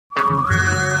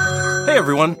Hey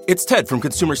everyone, it's Ted from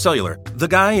Consumer Cellular, the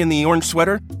guy in the orange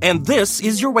sweater, and this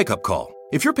is your wake-up call.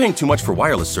 If you're paying too much for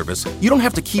wireless service, you don't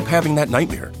have to keep having that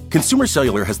nightmare. Consumer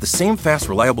Cellular has the same fast,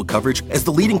 reliable coverage as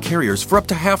the leading carriers for up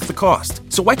to half the cost.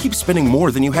 So why keep spending more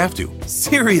than you have to?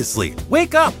 Seriously,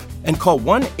 wake up and call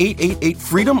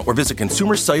 1-888-FREEDOM or visit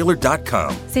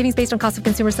consumercellular.com. Savings based on cost of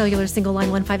Consumer Cellular single line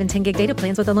 1, 5, and 10 gig data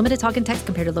plans with unlimited talk and text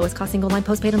compared to lowest cost single line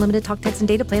postpaid unlimited talk, text, and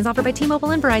data plans offered by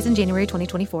T-Mobile and Verizon January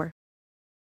 2024.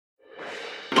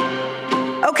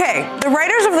 Okay, the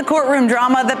writers of the courtroom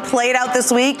drama that played out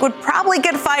this week would probably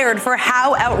get fired for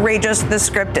how outrageous the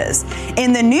script is.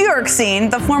 In the New York scene,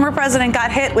 the former president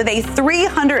got hit with a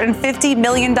 $350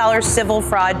 million civil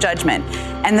fraud judgment,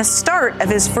 and the start of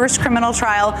his first criminal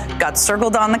trial got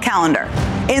circled on the calendar.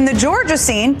 In the Georgia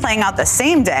scene, playing out the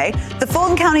same day, the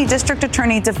Fulton County District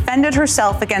Attorney defended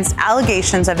herself against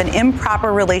allegations of an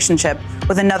improper relationship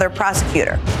with another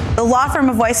prosecutor. The law firm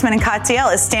of Weissman and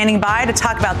Cottiel is standing by to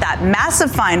talk about that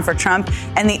massive fine for Trump,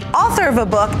 and the author of a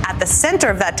book at the center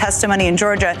of that testimony in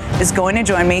Georgia is going to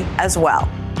join me as well.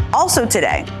 Also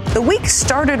today, the week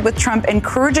started with Trump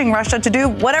encouraging Russia to do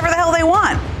whatever the hell they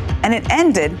want, and it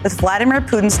ended with Vladimir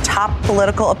Putin's top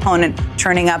political opponent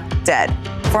turning up dead.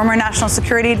 Former National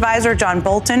Security Advisor John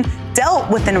Bolton dealt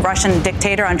with the Russian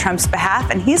dictator on Trump's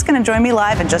behalf, and he's going to join me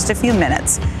live in just a few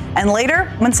minutes. And later,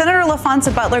 when Senator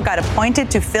LaFonza Butler got appointed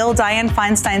to fill Dianne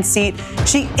Feinstein's seat,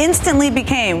 she instantly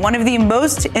became one of the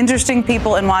most interesting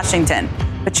people in Washington.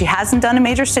 But she hasn't done a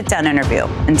major sit-down interview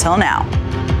until now.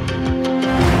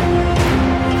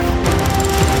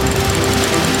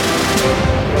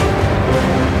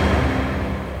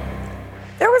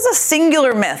 There was a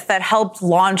singular myth that helped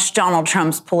launch Donald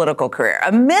Trump's political career,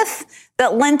 a myth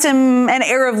that lent him an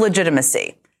air of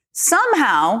legitimacy.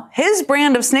 Somehow, his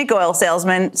brand of snake oil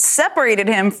salesman separated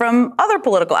him from other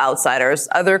political outsiders,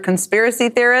 other conspiracy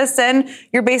theorists, and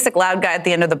your basic loud guy at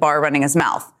the end of the bar running his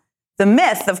mouth. The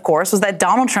myth, of course, was that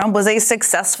Donald Trump was a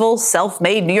successful,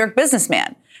 self-made New York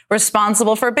businessman,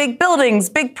 responsible for big buildings,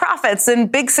 big profits,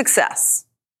 and big success.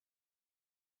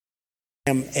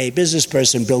 I'm a business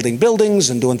person building buildings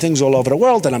and doing things all over the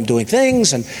world, and I'm doing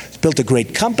things and built a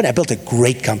great company. I built a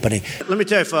great company. Let me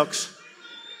tell you, folks,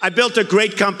 I built a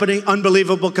great company,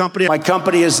 unbelievable company. My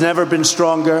company has never been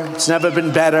stronger. It's never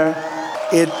been better.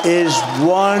 It is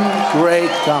one great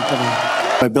company.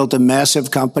 I built a massive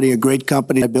company, a great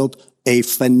company. I built a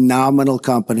phenomenal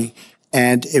company.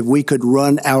 And if we could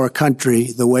run our country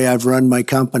the way I've run my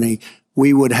company,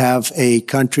 we would have a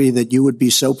country that you would be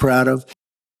so proud of.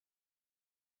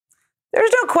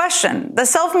 There's no question. The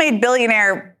self-made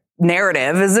billionaire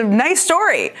narrative is a nice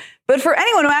story. But for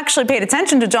anyone who actually paid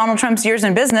attention to Donald Trump's years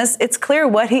in business, it's clear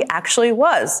what he actually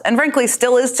was, and frankly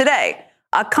still is today,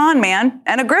 a con man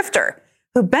and a grifter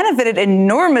who benefited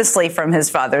enormously from his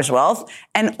father's wealth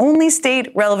and only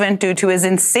stayed relevant due to his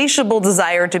insatiable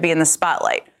desire to be in the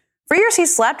spotlight. For years, he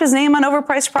slapped his name on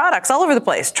overpriced products all over the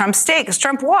place. Trump steaks,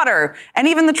 Trump water, and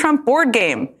even the Trump board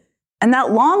game. And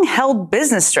that long-held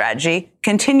business strategy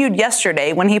continued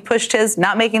yesterday when he pushed his,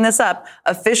 not making this up,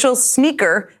 official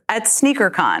sneaker at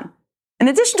SneakerCon. In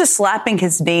addition to slapping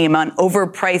his name on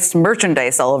overpriced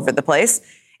merchandise all over the place,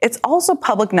 it's also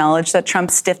public knowledge that Trump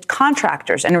stiffed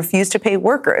contractors and refused to pay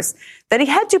workers, that he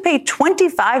had to pay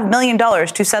 $25 million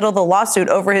to settle the lawsuit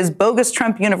over his bogus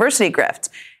Trump University grift,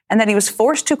 and that he was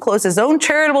forced to close his own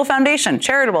charitable foundation,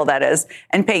 charitable that is,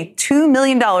 and pay $2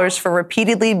 million for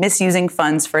repeatedly misusing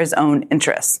funds for his own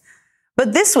interests.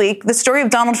 But this week, the story of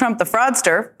Donald Trump, the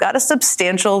fraudster, got a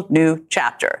substantial new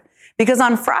chapter. Because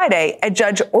on Friday, a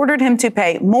judge ordered him to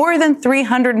pay more than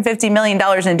 $350 million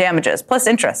in damages, plus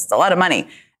interest, a lot of money,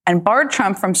 and barred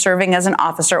Trump from serving as an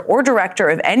officer or director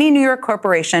of any New York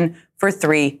corporation for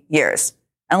 3 years.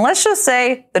 And let's just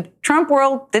say the Trump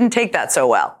world didn't take that so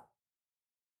well.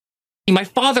 My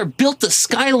father built the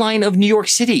skyline of New York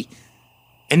City.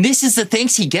 And this is the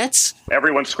thanks he gets?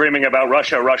 Everyone's screaming about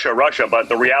Russia, Russia, Russia, but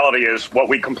the reality is what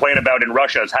we complain about in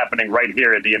Russia is happening right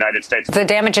here in the United States. The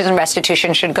damages and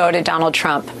restitution should go to Donald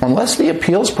Trump. Unless the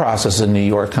appeals process in New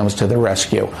York comes to the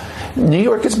rescue, New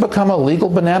York has become a legal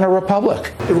banana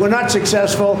republic. If we're not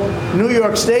successful, New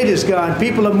York State is gone.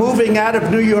 People are moving out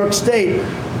of New York State.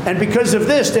 And because of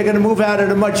this, they're going to move out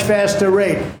at a much faster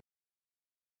rate.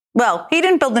 Well, he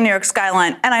didn't build the New York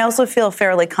skyline, and I also feel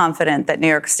fairly confident that New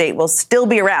York State will still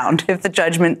be around if the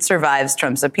judgment survives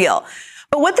Trump's appeal.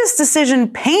 But what this decision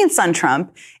paints on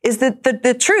Trump is that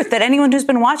the truth that anyone who's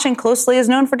been watching closely has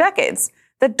known for decades,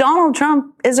 that Donald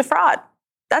Trump is a fraud.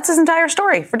 That's his entire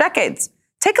story for decades.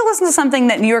 Take a listen to something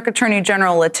that New York Attorney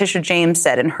General Letitia James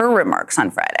said in her remarks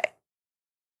on Friday.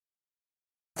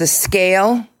 The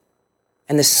scale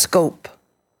and the scope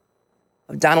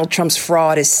of Donald Trump's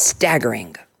fraud is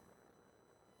staggering.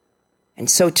 And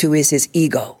so too is his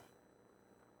ego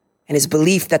and his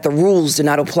belief that the rules do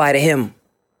not apply to him.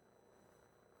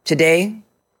 Today,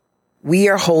 we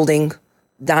are holding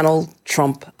Donald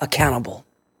Trump accountable.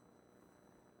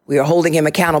 We are holding him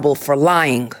accountable for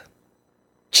lying,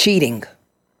 cheating,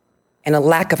 and a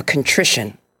lack of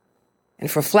contrition, and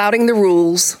for flouting the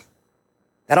rules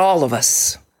that all of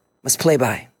us must play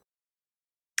by.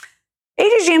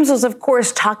 A.J. James was, of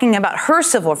course, talking about her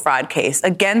civil fraud case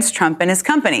against Trump and his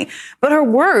company. But her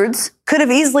words could have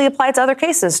easily applied to other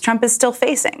cases Trump is still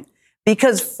facing,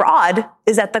 because fraud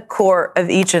is at the core of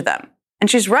each of them. And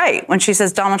she's right when she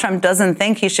says Donald Trump doesn't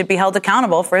think he should be held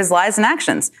accountable for his lies and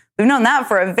actions. We've known that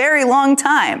for a very long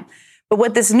time. But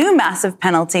what this new massive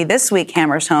penalty this week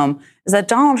hammers home is that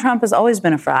Donald Trump has always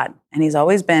been a fraud, and he's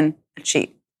always been a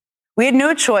cheat. We had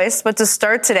no choice but to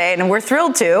start today, and we're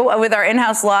thrilled to, with our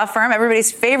in-house law firm,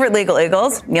 everybody's favorite legal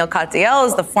eagles. Neil Katyal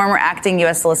is the former acting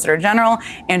U.S. Solicitor General.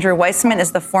 Andrew Weissman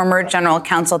is the former general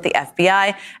counsel at the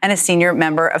FBI and a senior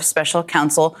member of special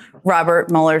counsel Robert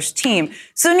Mueller's team.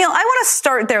 So, Neil, I want to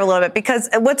start there a little bit, because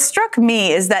what struck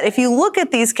me is that if you look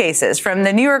at these cases, from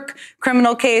the New York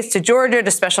criminal case to Georgia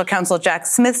to special counsel Jack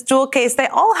Smith's dual case, they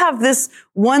all have this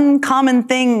one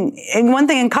thing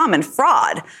in common: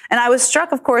 fraud. And I was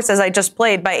struck, of course, as I just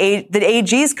played, by the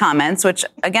AG's comments, which,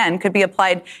 again, could be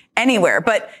applied anywhere.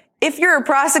 But if you're a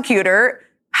prosecutor,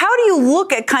 how do you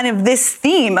look at kind of this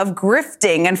theme of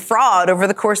grifting and fraud over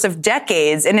the course of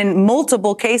decades and in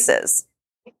multiple cases?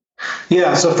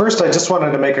 Yeah, so first I just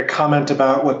wanted to make a comment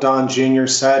about what Don Jr.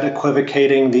 said,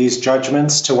 equivocating these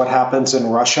judgments to what happens in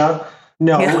Russia.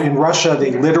 No, in Russia, they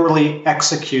literally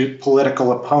execute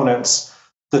political opponents.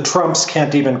 The Trumps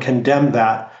can't even condemn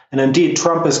that. And indeed,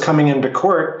 Trump is coming into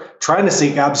court trying to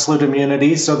seek absolute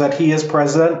immunity so that he, as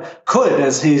president, could,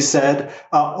 as he said,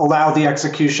 allow the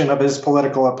execution of his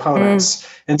political opponents.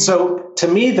 And so, to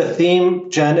me, the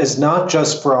theme, Jen, is not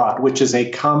just fraud, which is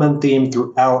a common theme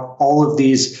throughout all of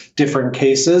these different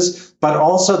cases, but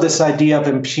also this idea of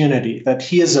impunity, that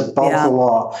he is above the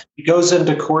law. He goes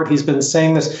into court. He's been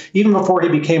saying this even before he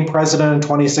became president in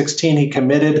 2016. He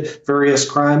committed various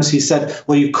crimes. He said,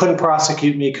 well, you couldn't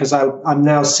prosecute me because I'm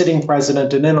now sitting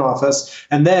president and in office.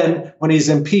 And then when he's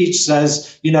impeached,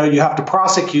 says, you have to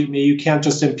prosecute me. You can't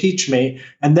just impeach me.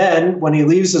 And then when he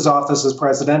leaves his office as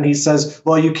president, he says,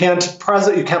 well, you can't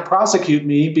prosecute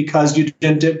me because you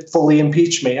didn't fully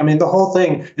impeach me. I mean, the whole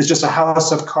thing is just a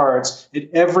house of cards. At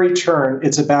every turn,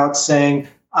 it's about saying,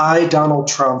 I, Donald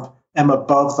Trump, am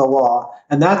above the law.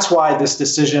 And that's why this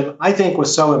decision, I think,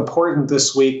 was so important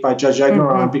this week by Judge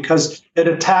Engoron, because it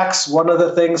attacks one of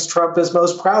the things Trump is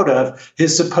most proud of,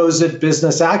 his supposed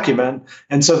business acumen.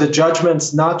 And so the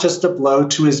judgment's not just a blow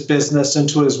to his business and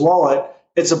to his wallet,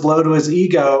 it's a blow to his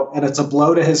ego, and it's a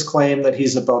blow to his claim that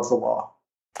he's above the law.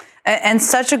 And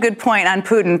such a good point on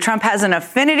Putin. Trump has an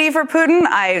affinity for Putin.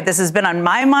 This has been on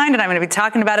my mind, and I'm going to be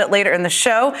talking about it later in the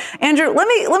show. Andrew, let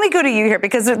me go to you here,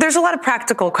 because there's a lot of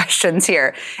practical questions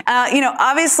here.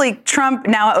 Obviously, Trump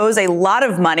now owes a lot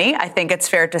of money. I think it's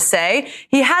fair to say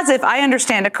he has, if I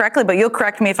understand it correctly, but you'll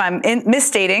correct me if I'm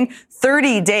misstating,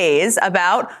 30 days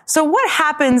about. So what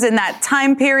happens in that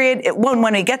time period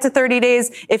when we get to 30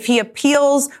 days? If he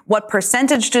appeals, what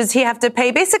percentage does he have to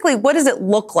pay? Basically, what does it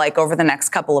look like over the next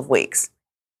couple of weeks?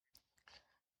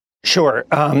 Sure.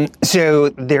 So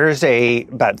there's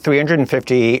about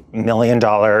 $350 million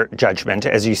judgment.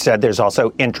 As you said, there's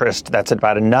also interest. That's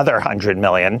about another $100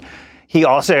 million. He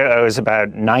also owes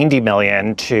about $90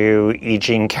 million to E.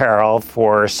 Jean Carroll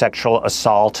for sexual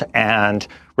assault and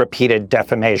repeated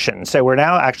defamation. So we're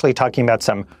now actually talking about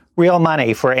some real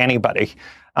money for anybody.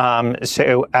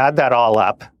 So add that all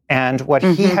up. And what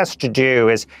he has to do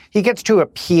is he gets to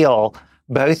appeal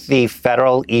both the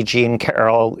federal E. Jean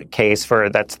Carroll case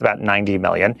that's about $90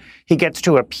 million. He gets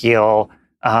to appeal,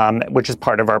 which is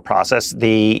part of our process,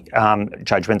 the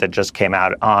judgment that just came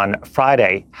out on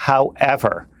Friday.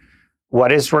 However,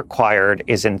 what is required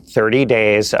is in 30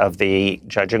 days of the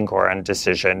Judge Engoron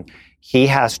decision, he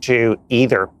has to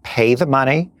either pay the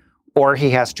money or he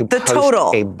has to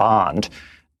post a bond.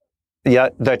 Yeah,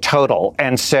 the total.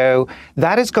 And so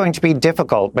that is going to be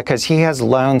difficult because he has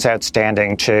loans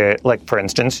outstanding to, like, for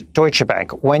instance, Deutsche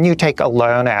Bank. When you take a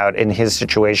loan out in his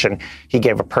situation, he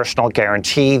gave a personal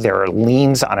guarantee. There are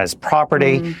liens on his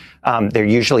property. There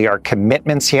usually are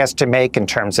commitments he has to make in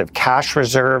terms of cash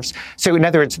reserves. So in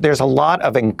other words, there's a lot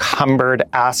of encumbered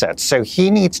assets. So he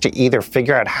needs to either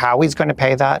figure out how he's going to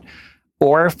pay that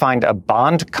or find a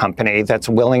bond company that's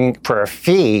willing for a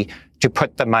fee to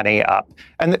put the money up.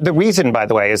 And the reason, by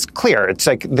the way, is clear. It's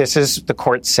like this is the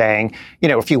court saying,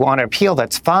 if you want to appeal,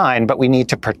 that's fine, but we need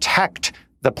to protect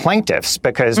the plaintiffs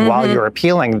because while you're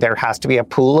appealing, there has to be a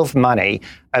pool of money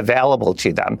available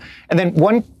to them. And then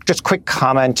one just quick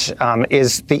comment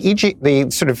is the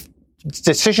sort of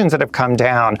decisions that have come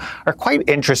down are quite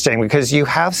interesting because you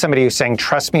have somebody who's saying,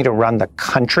 trust me to run the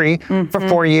country for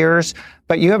 4 years.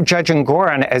 But you have Judge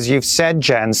Engoron, as you've said,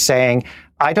 Jen, saying,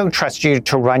 I don't trust you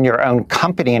to run your own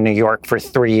company in New York for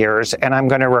 3 years, and I'm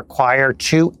going to require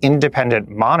 2 independent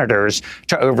monitors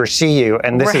to oversee you.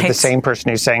 And this is the same person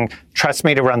who's saying, trust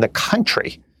me to run the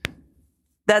country.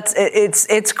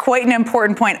 It's quite an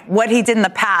important point. What he did in the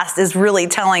past is really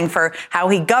telling for how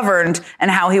he governed and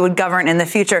how he would govern in the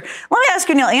future. Let me ask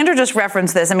you, Neil, Andrew just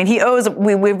referenced this. I mean, he owes,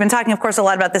 we've been talking, of course, a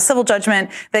lot about the civil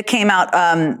judgment that came out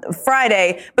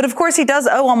Friday. But of course, he does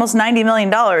owe almost $90 million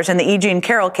in the E. Jean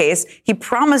Carroll case. He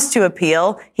promised to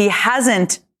appeal. He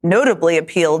hasn't notably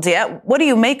appealed yet. What do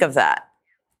you make of that?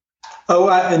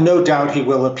 And no doubt he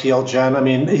will appeal, Jen. I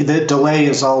mean, the delay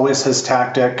is always his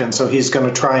tactic, and so he's going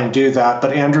to try and do that.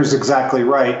 But Andrew's exactly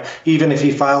right. Even if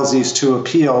he files these 2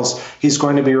 appeals, he's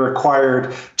going to be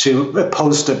required to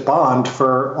post a bond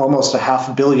for almost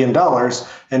 $500 million.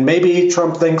 And maybe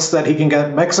Trump thinks that he can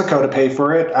get Mexico to pay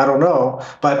for it. I don't know.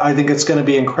 But I think it's going to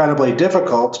be incredibly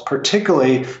difficult,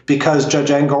 particularly because Judge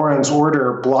Engoron's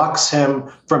order blocks him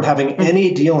from having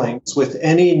any dealings with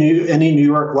any New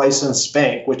York licensed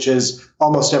bank, which is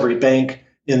almost every bank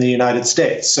in the United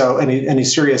States. So any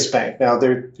serious bank. Now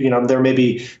there may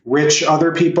be rich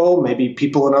other people, maybe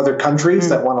people in other countries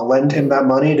that want to lend him that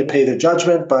money to pay the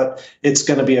judgment, but it's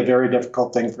going to be a very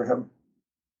difficult thing for him.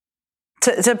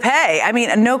 To pay. I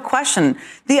mean, no question.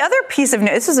 The other piece of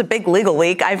news, this is a big legal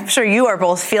week. I'm sure you are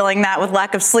both feeling that with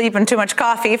lack of sleep and too much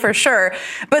coffee for sure.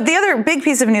 But the other big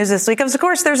piece of news this week is, of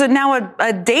course, there's now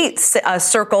a date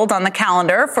circled on the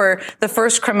calendar for the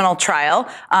first criminal trial.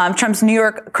 Trump's New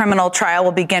York criminal trial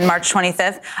will begin March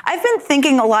 25th. I've been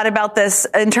thinking a lot about this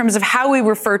in terms of how we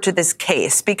refer to this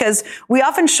case, because we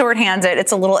often shorthand it.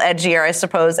 It's a little edgier, I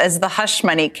suppose, as the hush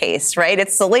money case, right?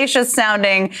 It's salacious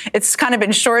sounding. It's kind of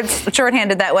been shorthanded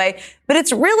that way, but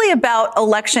it's really about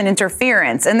election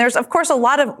interference. And there's, of course, a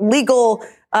lot of legal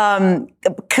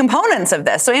components of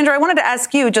this. So, Andrew, I wanted to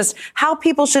ask you just how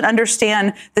people should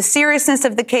understand the seriousness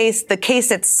of the case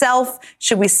itself.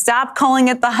 Should we stop calling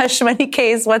it the hush money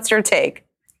case? What's your take?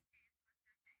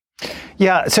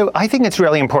 Yeah, so I think it's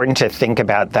really important to think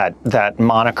about that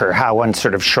moniker, how one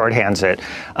sort of shorthands it.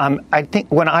 I think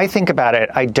when I think about it,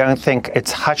 I don't think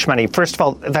it's hush money. First of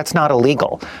all, that's not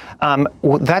illegal.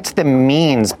 That's the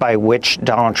means by which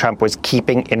Donald Trump was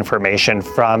keeping information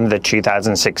from the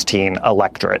 2016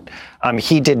 electorate.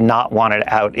 He did not want it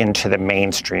out into the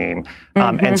mainstream.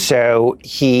 And so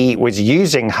he was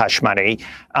using hush money.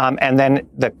 And then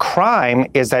the crime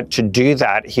is that to do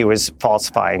that, he was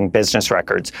falsifying business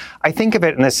records. I think of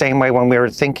it in the same way when we were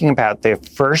thinking about the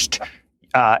first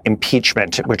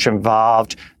impeachment, which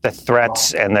involved the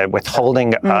threats and the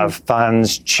withholding of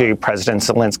funds to President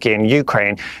Zelensky in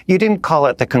Ukraine. You didn't call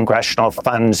it the congressional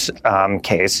funds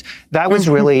case. That was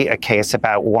really a case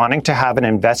about wanting to have an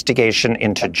investigation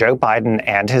into Joe Biden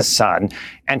and his son,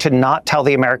 and to not tell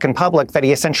the American public that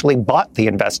he essentially bought the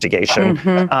investigation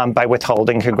by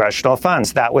withholding congressional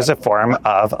funds. That was a form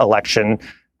of election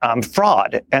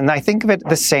fraud. And I think of it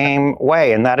the same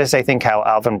way. And that is, I think, how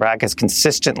Alvin Bragg has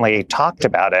consistently talked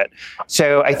about it.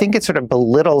 So I think it sort of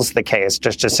belittles the case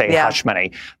just to say hush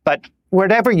money. But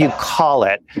whatever you call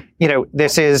it,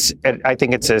 this is, I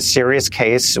think it's a serious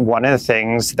case. One of the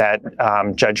things that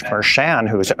Judge Merchan,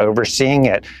 who's overseeing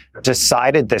it,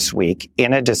 decided this week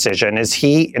in a decision is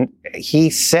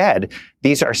he said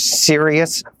these are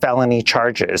serious felony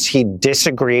charges. He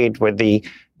disagreed with the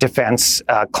defense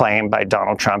claim by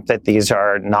Donald Trump that these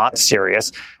are not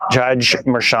serious. Judge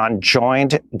Merchan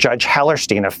joined Judge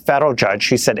Hellerstein, a federal judge,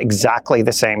 who said exactly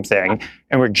the same thing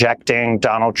and rejecting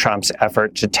Donald Trump's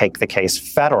effort to take the case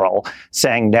federal,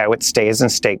 saying, no, it stays in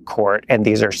state court and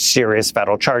these are serious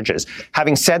federal charges.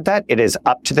 Having said that, it is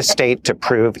up to the state to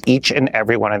prove each and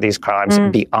every one of these crimes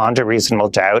beyond a reasonable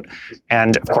doubt.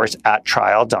 And of course, at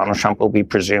trial, Donald Trump will be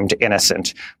presumed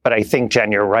innocent. But I think,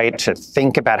 Jen, you're right to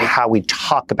think about how we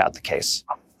talk about the case.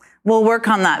 We'll work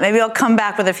on that. Maybe I'll come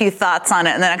back with a few thoughts on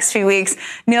it in the next few weeks.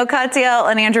 Neil Katyal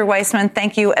and Andrew Weissman,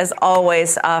 thank you as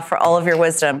always for all of your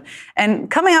wisdom. And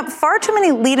coming up, far too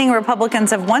many leading Republicans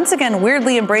have once again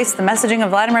weirdly embraced the messaging of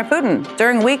Vladimir Putin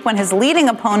during a week when his leading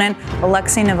opponent,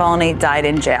 Alexei Navalny, died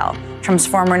in jail. Trump's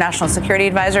former national security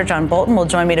advisor, John Bolton, will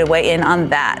join me to weigh in on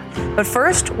that. But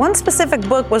first, one specific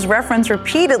book was referenced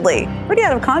repeatedly, pretty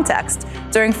out of context,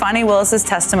 during Fani Willis's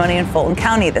testimony in Fulton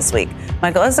County this week.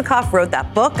 Michael Isikoff wrote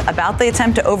that book about the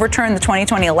attempt to overturn the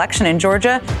 2020 election in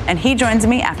Georgia, and he joins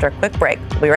me after a quick break.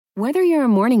 We'll be right. Whether you're a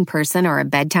morning person or a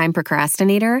bedtime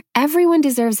procrastinator, everyone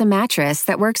deserves a mattress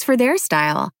that works for their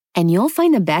style. And you'll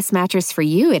find the best mattress for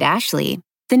you at Ashley.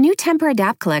 The new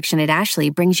Temper-Adapt collection at Ashley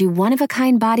brings you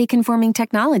one-of-a-kind body-conforming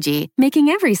technology, making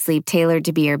every sleep tailored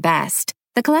to be your best.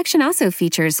 The collection also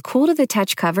features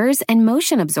cool-to-the-touch covers and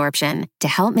motion absorption to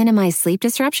help minimize sleep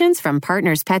disruptions from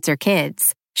partners, pets, or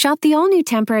kids. Shop the all-new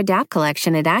Temper-Adapt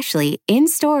collection at Ashley,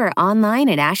 in-store or online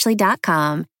at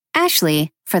ashley.com.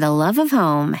 Ashley, for the love of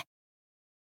home.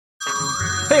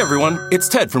 Hey everyone, it's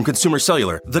Ted from Consumer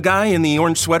Cellular, the guy in the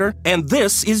orange sweater, and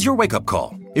this is your wake-up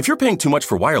call. If you're paying too much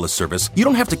for wireless service, you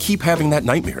don't have to keep having that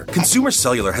nightmare. Consumer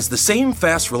Cellular has the same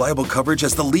fast, reliable coverage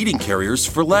as the leading carriers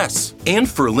for less. And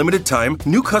for a limited time,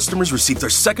 new customers receive their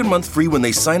second month free when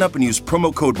they sign up and use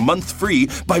promo code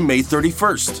MONTHFREE by May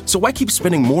 31st. So why keep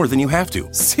spending more than you have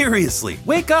to? Seriously,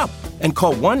 wake up and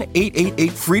call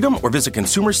 1-888-FREEDOM or visit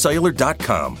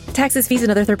consumercellular.com. Taxes, fees,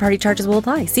 and other third-party charges will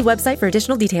apply. See website for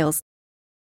additional details.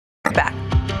 Back.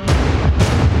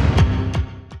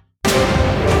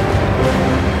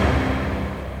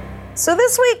 So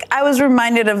this week, I was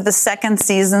reminded of the second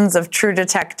seasons of True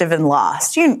Detective and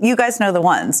Lost. You guys know the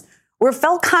ones, where it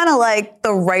felt kind of like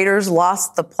the writers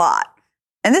lost the plot.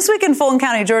 And this week in Fulton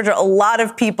County, Georgia, a lot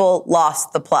of people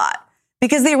lost the plot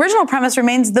because the original premise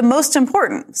remains the most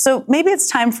important. So maybe it's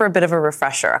time for a bit of a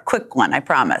refresher, a quick one, I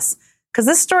promise, because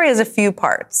this story has a few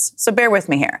parts. So bear with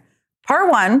me here.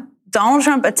 Part one, Donald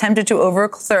Trump attempted to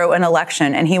overthrow an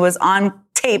election, and he was on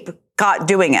tape caught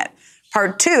doing it.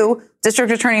 Part two,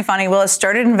 District Attorney Fani Willis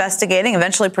started investigating,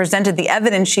 eventually presented the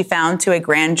evidence she found to a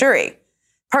grand jury.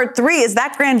 Part three is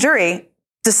that grand jury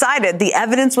decided the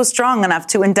evidence was strong enough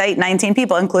to indict 19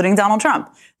 people, including Donald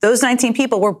Trump. Those 19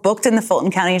 people were booked in the Fulton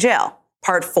County Jail.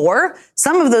 Part four,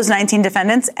 some of those 19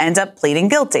 defendants end up pleading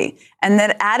guilty. And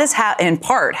that is how, in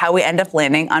part, how we end up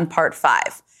landing on part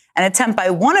five. An attempt by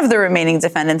one of the remaining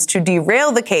defendants to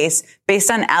derail the case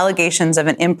based on allegations of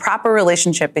an improper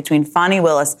relationship between Fani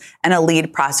Willis and a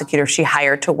lead prosecutor she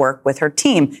hired to work with her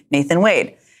team, Nathan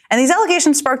Wade. And these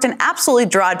allegations sparked an absolutely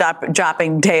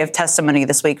jaw-dropping day of testimony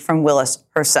this week from Willis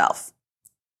herself.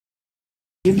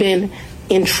 You've been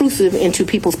intrusive into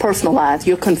people's personal lives.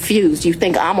 You're confused. You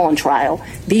think I'm on trial.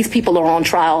 These people are on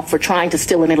trial for trying to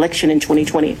steal an election in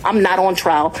 2020. I'm not on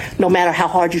trial, no matter how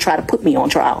hard you try to put me on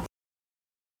trial.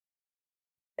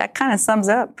 That kind of sums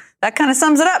it up.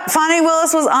 Fani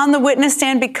Willis was on the witness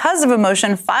stand because of a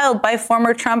motion filed by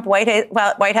former Trump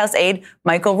White House aide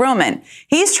Michael Roman.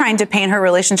 He's trying to paint her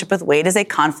relationship with Wade as a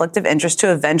conflict of interest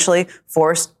to eventually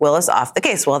force Willis off the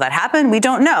case. Will that happen? We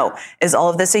don't know. Is all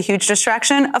of this a huge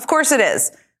distraction? Of course it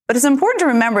is. But it's important to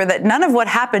remember that none of what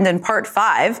happened in part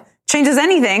five changes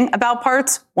anything about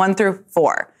parts 1 through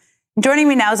 4. Joining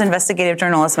me now is investigative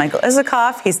journalist Michael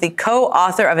Isikoff. He's the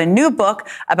co-author of a new book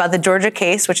about the Georgia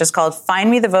case, which is called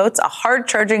Find Me the Votes, a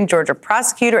hard-charging Georgia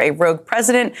prosecutor, a rogue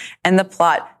president, and the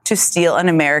plot to steal an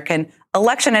American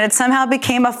election. And it somehow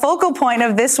became a focal point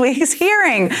of this week's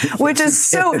hearing, which is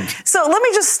so let me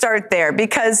just start there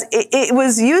because it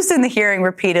was used in the hearing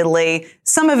repeatedly.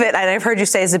 Some of it, I've heard you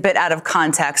say, is a bit out of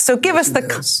context. So give us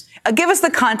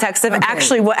the context of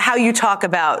actually how you talk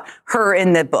about her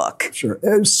in the book. Sure.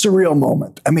 It was a surreal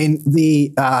moment. I mean,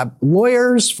 the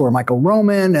lawyers for Michael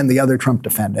Roman and the other Trump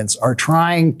defendants are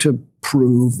trying to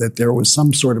prove that there was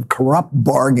some sort of corrupt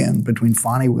bargain between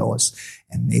Fani Willis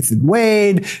and Nathan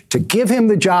Wade to give him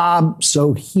the job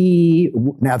so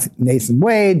Nathan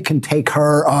Wade can take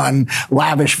her on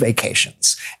lavish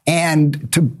vacations.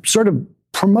 And to sort of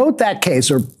promote that case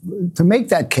or to make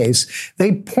that case,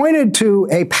 they pointed to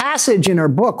a passage in her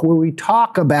book where we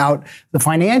talk about the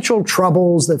financial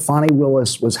troubles that Fani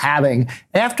Willis was having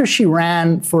after she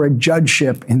ran for a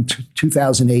judgeship in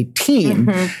 2018.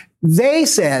 Mm-hmm. They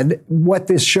said what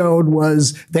this showed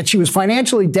was that she was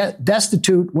financially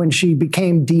destitute when she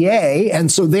became DA.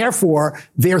 And so therefore,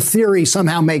 their theory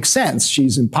somehow makes sense.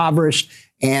 She's impoverished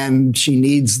and she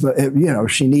needs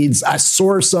a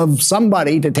source of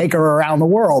somebody to take her around the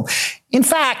world. In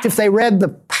fact, if they read the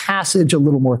passage a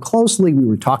little more closely, we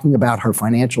were talking about her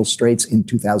financial straits in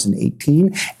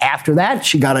 2018. After that,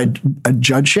 she got a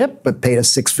judgeship, but paid a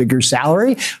six-figure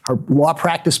salary. Her law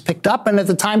practice picked up, and at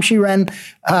the time she ran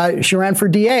for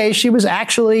DA, she was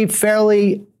actually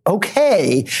fairly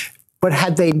okay.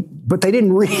 But they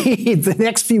didn't read the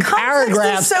next few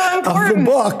paragraphs of the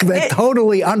book that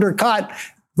totally undercut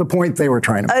the point they were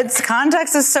trying to make. Its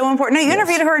context is so important. Now, you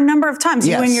interviewed her a number of times.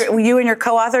 Yes. You and your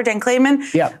co-author, Dan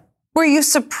Clayman. Yeah. Were you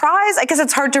surprised? I guess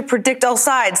it's hard to predict all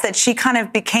sides that she kind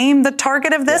of became the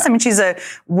target of this. Yeah. I mean, she's a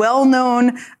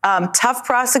well-known, tough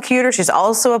prosecutor. She's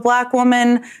also a black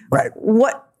woman. Right.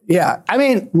 What? Yeah. I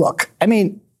mean, look, I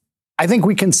think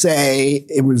we can say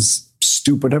it was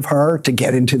stupid of her to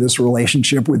get into this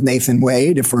relationship with Nathan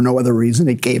Wade, if for no other reason.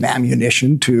 It gave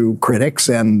ammunition to critics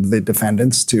and the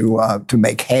defendants to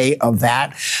make hay of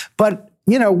that. But,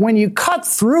 when you cut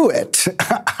through it,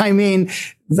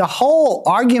 the whole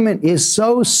argument is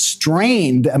so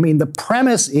strained. The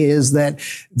premise is that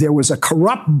there was a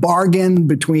corrupt bargain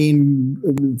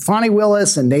between Fani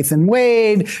Willis and Nathan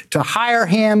Wade to hire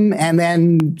him, and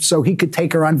then so he could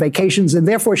take her on vacations, and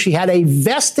therefore she had a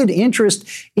vested interest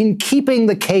in keeping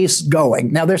the case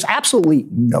going. Now, there's absolutely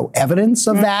no evidence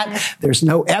of that. There's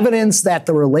no evidence that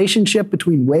the relationship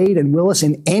between Wade and Willis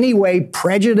in any way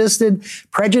prejudiced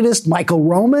Michael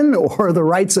Roman or the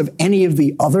rights of any of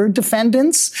the other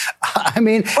defendants. Or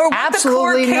what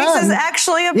absolutely the court case none. is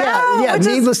actually about. Yeah,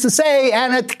 needless to say,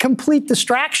 and a complete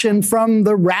distraction from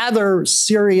the rather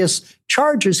serious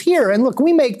charges here. And look,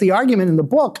 we make the argument in the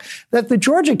book that the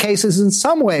Georgia case is in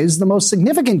some ways the most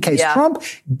significant case. Yeah. Trump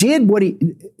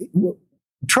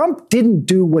didn't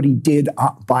do what he did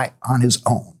on his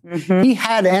own. Mm-hmm. He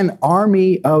had an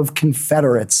army of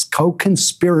Confederates,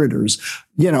 co-conspirators,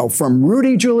 from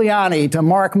Rudy Giuliani to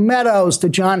Mark Meadows to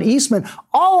John Eastman.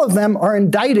 All of them are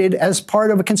indicted as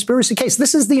part of a conspiracy case.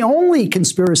 This is the only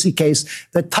conspiracy case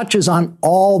that touches on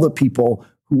all the people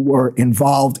who were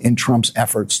involved in Trump's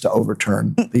efforts to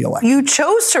overturn the election. You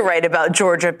chose to write about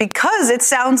Georgia because it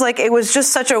sounds like it was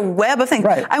just such a web of things.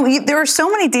 Right. There are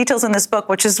so many details in this book,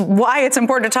 which is why it's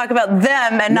important to talk about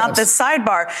them and not this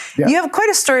sidebar. Yeah. You have quite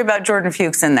a story about Jordan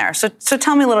Fuchs in there. So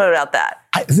tell me a little bit about that.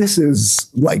 This is,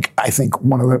 I think,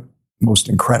 one of the most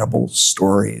incredible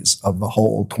stories of the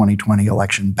whole 2020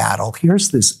 election battle.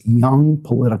 Here's this young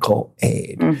political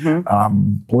aide,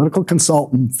 political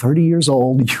consultant, 30 years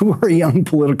old. You were a young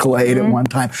political aide at one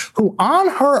time, who on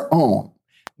her own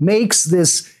makes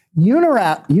this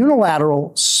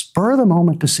unilateral,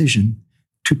 spur-of-the-moment decision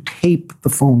to tape the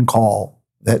phone call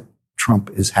that Trump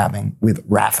is having with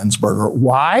Raffensperger.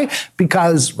 Why?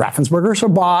 Because Raffensperger's her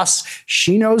boss.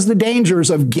 She knows the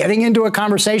dangers of getting into a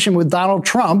conversation with Donald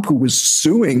Trump, who was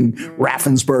suing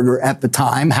Raffensperger at the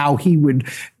time, how he would,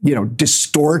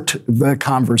 distort the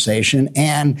conversation.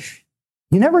 And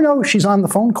you never know she's on the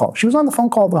phone call. She was on the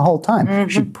phone call the whole time. Mm-hmm.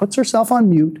 She puts herself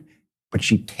on mute, but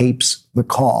she tapes the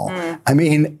call.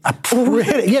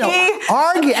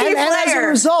 Argue. And as a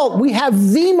result, we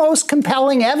have the most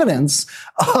compelling evidence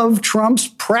of Trump's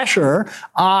pressure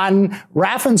on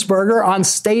Raffensperger, on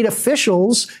state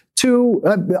officials to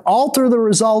alter the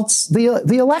results,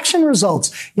 the election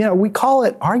results. We call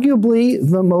it arguably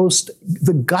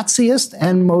the gutsiest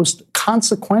and most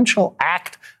consequential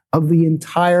act of the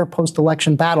entire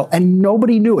post-election battle. And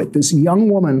nobody knew it. This young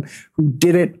woman who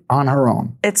did it on her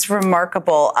own. It's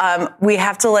remarkable. We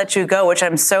have to let you go, which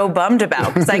I'm so bummed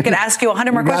about, because I could ask you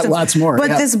 100 more questions. Lots more.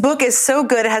 But this book is so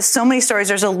good. It has so many stories.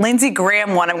 There's a Lindsey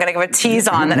Graham one I'm going to give a tease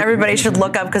on that everybody should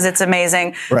look up because it's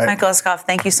amazing. Right. Michael Iskoff,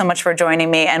 thank you so much for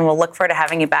joining me, and we'll look forward to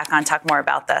having you back on to talk more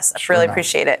about this. I really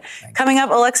appreciate it. Coming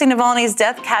up, Alexei Navalny's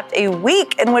death capped a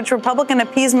week in which Republican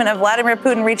appeasement of Vladimir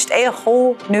Putin reached a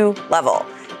whole new level.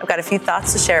 I've got a few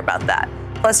thoughts to share about that.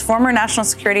 Plus, former National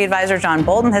Security Advisor John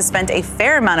Bolton has spent a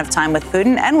fair amount of time with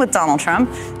Putin and with Donald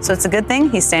Trump, so it's a good thing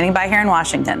he's standing by here in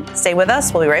Washington. Stay with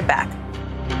us. We'll be right back.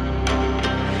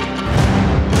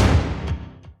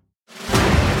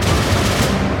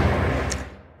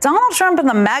 Donald Trump and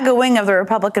the MAGA wing of the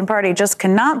Republican Party just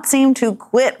cannot seem to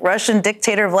quit Russian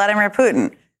dictator Vladimir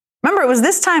Putin. Remember, it was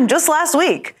this time just last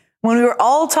week when we were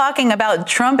all talking about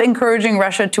Trump encouraging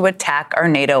Russia to attack our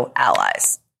NATO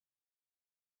allies.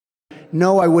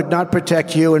 No, I would not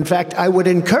protect you. In fact, I would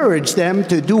encourage them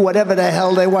to do whatever the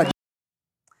hell they want.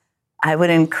 I would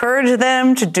encourage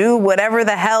them to do whatever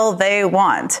the hell they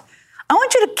want. I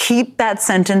want you to keep that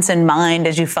sentence in mind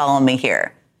as you follow me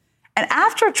here. And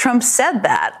after Trump said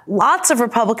that, lots of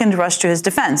Republicans rushed to his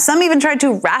defense. Some even tried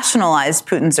to rationalize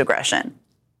Putin's aggression.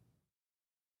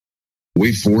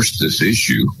 We forced this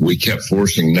issue. We kept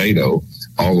forcing NATO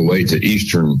all the way to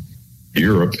Eastern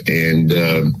Europe, and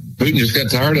Putin just got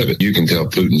tired of it. You can tell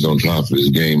Putin's on top of his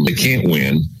game. They can't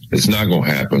win. It's not going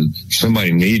to happen.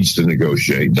 Somebody needs to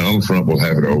negotiate. Donald Trump will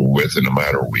have it over with in a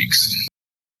matter of weeks.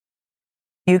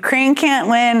 Ukraine can't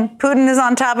win. Putin is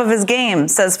on top of his game,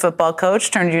 says football coach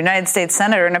turned United States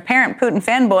Senator and apparent Putin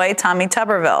fanboy Tommy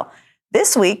Tuberville.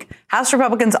 This week, House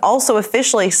Republicans also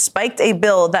officially spiked a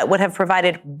bill that would have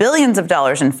provided billions of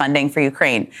dollars in funding for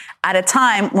Ukraine at a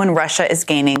time when Russia is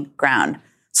gaining ground.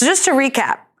 So just to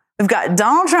recap, we've got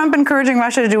Donald Trump encouraging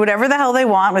Russia to do whatever the hell they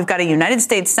want. We've got a United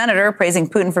States senator praising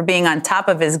Putin for being on top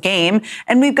of his game.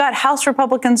 And we've got House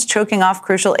Republicans choking off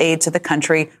crucial aid to the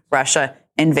country Russia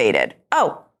invaded.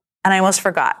 Oh, and I almost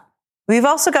forgot. We've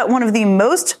also got one of the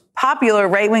most popular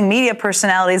right-wing media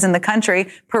personalities in the country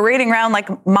parading around like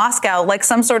Moscow, like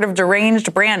some sort of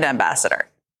deranged brand ambassador.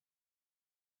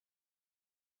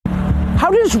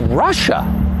 How does Russia,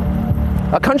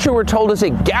 a country we're told is a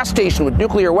gas station with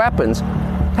nuclear weapons,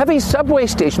 have a subway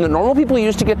station that normal people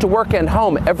use to get to work and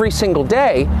home every single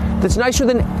day that's nicer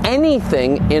than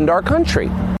anything in our country?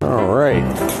 All right.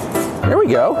 Here we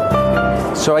go.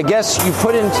 So I guess you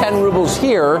put in 10 rubles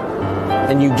here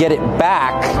and you get it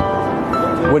back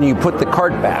when you put the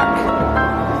cart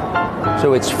back.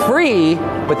 So it's free,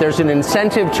 but there's an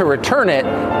incentive to return it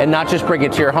and not just bring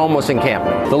it to your homeless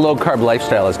encampment. The low-carb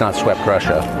lifestyle has not swept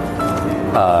Russia.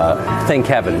 Thank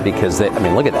heaven, because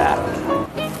look at that.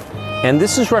 And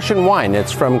this is Russian wine.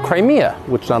 It's from Crimea,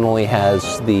 which not only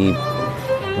has the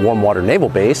warm water naval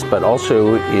base, but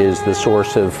also is the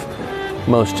source of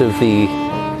most of the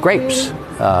grapes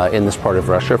in this part of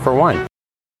Russia for wine.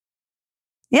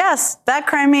 Yes, that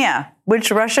Crimea, which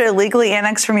Russia illegally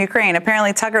annexed from Ukraine.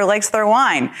 Apparently, Tucker likes their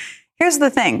wine. Here's the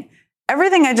thing.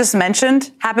 Everything I just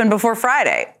mentioned happened before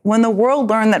Friday, when the world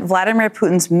learned that Vladimir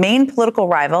Putin's main political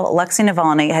rival, Alexei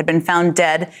Navalny, had been found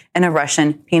dead in a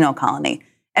Russian penal colony.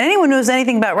 And anyone who knows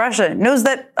anything about Russia knows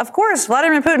that, of course,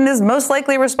 Vladimir Putin is most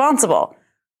likely responsible.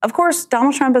 Of course,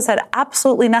 Donald Trump has had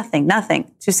absolutely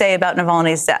nothing to say about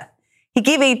Navalny's death. He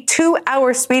gave a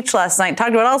 2-hour speech last night,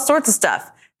 talked about all sorts of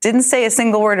stuff. Didn't say a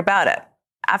single word about it.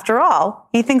 After all,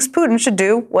 he thinks Putin should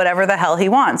do whatever the hell he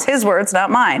wants. His words, not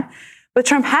mine. But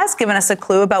Trump has given us a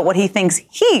clue about what he thinks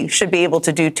he should be able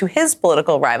to do to his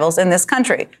political rivals in this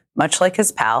country, much like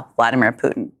his pal, Vladimir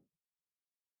Putin.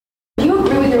 Do you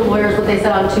agree with your lawyers what they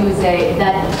said on Tuesday,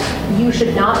 that you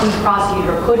should not be prosecuted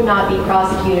or could not be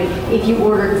prosecuted if you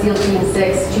ordered SEAL Team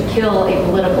 6 to kill a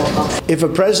political opponent? If a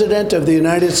president of the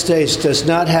United States does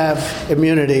not have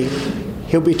immunity,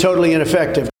 he'll be totally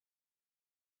ineffective.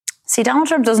 See, Donald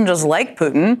Trump doesn't just like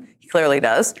Putin. He clearly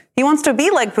does. He wants to be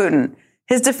like Putin.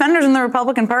 His defenders in the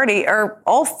Republican Party are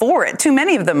all for it. Too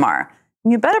many of them are.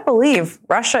 And you better believe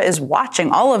Russia is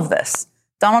watching all of this.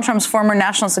 Donald Trump's former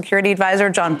national security advisor,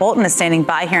 John Bolton, is standing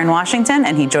by here in Washington,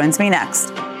 and he joins me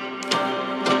next.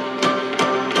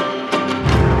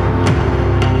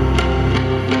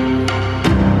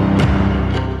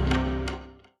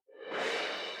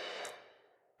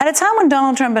 At a time when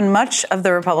Donald Trump and much of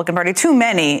the Republican Party, too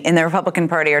many in the Republican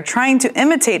Party, are trying to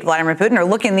imitate Vladimir Putin or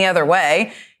looking the other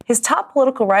way, his top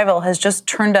political rival has just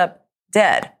turned up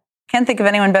dead. Can't think of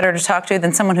anyone better to talk to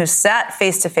than someone who sat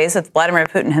face-to-face with Vladimir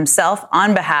Putin himself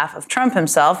on behalf of Trump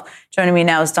himself. Joining me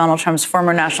now is Donald Trump's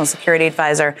former national security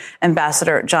advisor,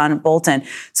 Ambassador John Bolton.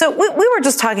 So we were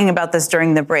just talking about this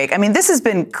during the break. I mean, this has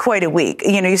been quite a week.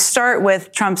 You know, you start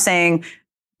with Trump saying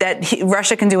that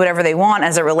Russia can do whatever they want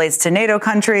as it relates to NATO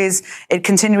countries. It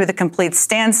continued with a complete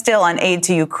standstill on aid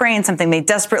to Ukraine, something they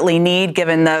desperately need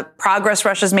given the progress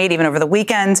Russia's made even over the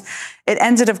weekend. It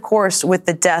ended, of course, with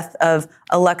the death of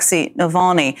Alexei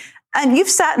Navalny. And you've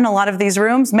sat in a lot of these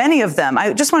rooms, many of them.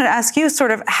 I just wanted to ask you sort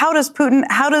of, how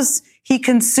does he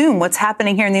consume what's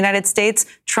happening here in the United States?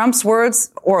 Trump's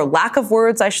words, or lack of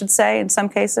words, I should say, in some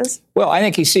cases? Well, I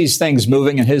think he sees things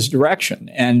moving in his direction.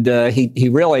 And he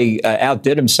really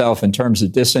outdid himself in terms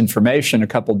of disinformation a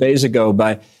couple of days ago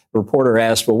by a reporter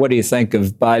asked, well, what do you think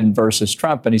of Biden versus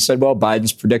Trump? And he said, well,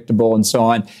 Biden's predictable and so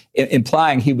on,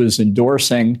 implying he was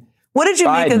endorsing What did you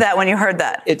Biden. make of that when you heard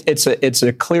that? It's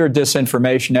a clear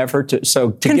disinformation effort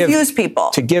to confuse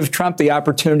people, to give Trump the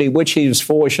opportunity, which he was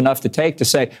foolish enough to take, to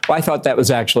say, well, I thought that was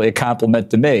actually a compliment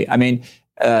to me. I mean,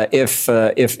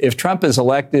 if Trump is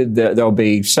elected, there'll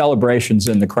be celebrations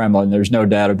in the Kremlin. There's no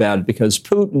doubt about it, because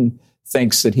Putin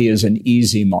thinks that he is an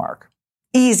easy mark.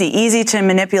 Easy to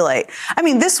manipulate. I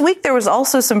mean, this week there was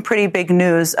also some pretty big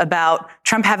news about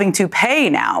Trump having to pay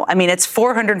now. I mean, it's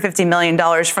 $450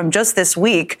 million from just this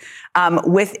week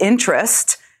with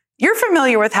interest. You're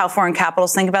familiar with how foreign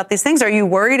capitals think about these things. Are you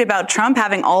worried about Trump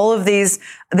having all of this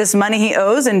money he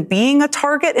owes and being a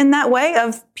target in that way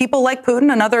of people like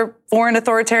Putin and other foreign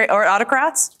authoritarian or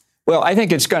autocrats? Well, I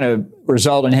think it's going to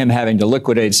result in him having to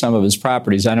liquidate some of his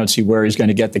properties. I don't see where he's going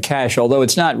to get the cash, although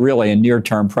it's not really a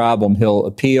near-term problem. He'll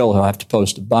appeal. He'll have to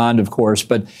post a bond, of course.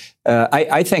 But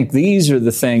I think these are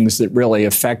the things that really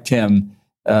affect him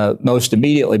most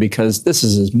immediately because this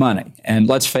is his money. And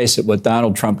let's face it, what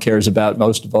Donald Trump cares about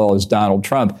most of all is Donald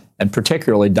Trump, and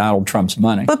particularly Donald Trump's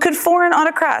money. But could foreign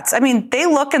autocrats, I mean, they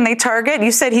look and they target,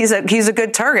 you said he's a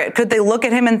good target. Could they look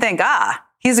at him and think,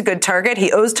 he's a good target.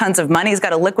 He owes tons of money. He's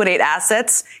got to liquidate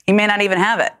assets. He may not even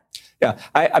have it. Yeah,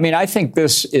 I think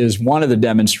this is one of the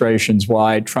demonstrations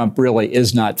why Trump really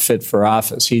is not fit for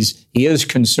office. He is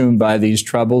consumed by these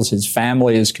troubles. His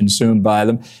family is consumed by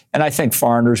them. And I think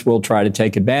foreigners will try to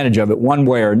take advantage of it one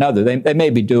way or another. They may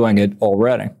be doing it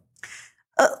already.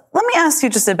 Let me ask you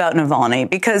just about Navalny,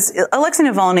 because Alexei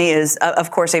Navalny is, of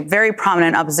course, a very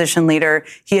prominent opposition leader.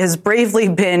 He has bravely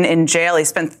been in jail. He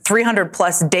spent 300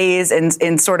 plus days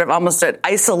in sort of almost an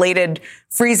isolated,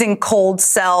 freezing cold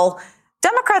cell.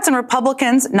 Democrats and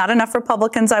Republicans, not enough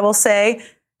Republicans, I will say,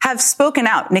 have spoken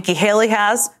out. Nikki Haley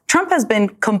has. Trump has been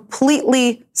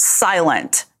completely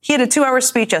silent. He had a 2-hour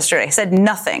speech yesterday. He said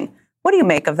nothing. What do you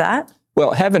make of that?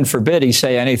 Well, heaven forbid he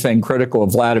say anything critical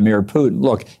of Vladimir Putin.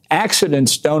 Look,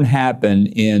 accidents don't happen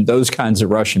in those kinds of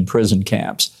Russian prison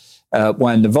camps.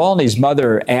 When Navalny's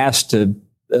mother asked to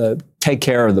take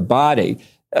care of the body,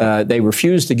 they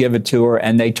refused to give it to her,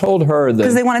 and they told her that...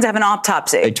 Because they wanted to have an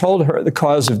autopsy. They told her the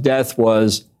cause of death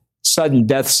was sudden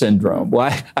death syndrome.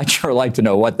 Well, I'd sure like to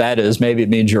know what that is. Maybe it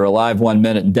means you're alive 1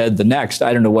 minute and dead the next.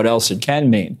 I don't know what else it can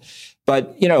mean.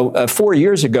 But, 4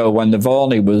 years ago, when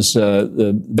Navalny was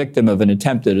the victim of an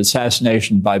attempted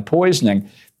assassination by poisoning,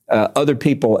 other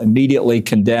people immediately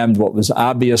condemned what was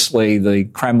obviously the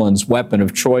Kremlin's weapon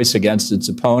of choice against its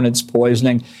opponents,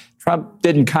 poisoning. Trump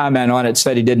didn't comment on it,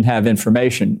 said he didn't have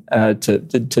information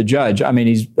to judge. I mean,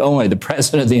 he's only the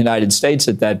president of the United States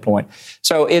at that point.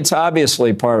 So it's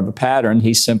obviously part of a pattern.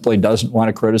 He simply doesn't want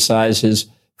to criticize his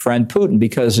friend Putin,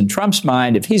 because in Trump's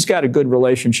mind, if he's got a good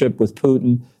relationship with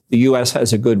Putin, the U.S.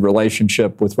 has a good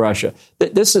relationship with Russia.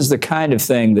 This is the kind of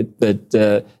thing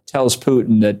that tells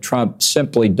Putin that Trump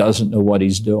simply doesn't know what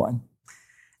he's doing.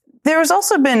 There has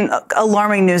also been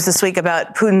alarming news this week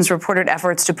about Putin's reported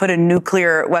efforts to put a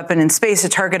nuclear weapon in space to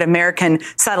target American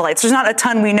satellites. There's not a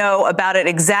ton we know about it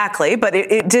exactly, but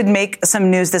it did make some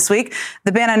news this week.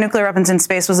 The ban on nuclear weapons in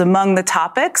space was among the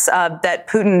topics that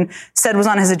Putin said was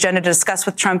on his agenda to discuss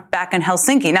with Trump back in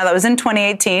Helsinki. Now, that was in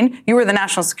 2018. You were the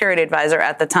national security advisor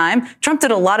at the time. Trump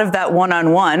did a lot of that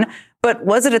one-on-one. But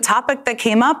was it a topic that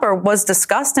came up or was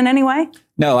discussed in any way?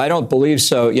 No, I don't believe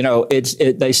so.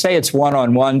 They say it's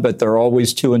one-on-one, but there are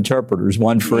always two interpreters,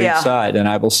 one for each side. And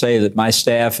I will say that my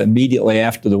staff, immediately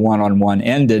after the one-on-one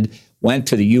ended, went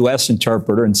to the U.S.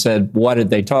 interpreter and said, what did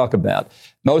they talk about?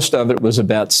 Most of it was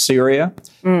about Syria,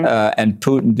 and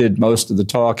Putin did most of the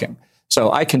talking.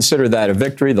 So I consider that a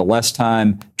victory. The less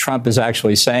time Trump is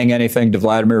actually saying anything to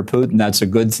Vladimir Putin, that's a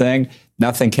good thing.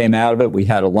 Nothing came out of it. We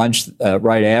had a lunch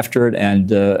right after it,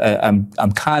 and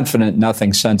I'm confident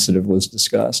nothing sensitive was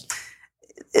discussed.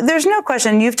 There's no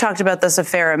question. You've talked about this a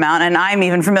fair amount, and I'm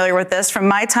even familiar with this from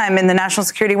my time in the national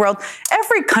security world.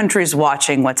 Every country's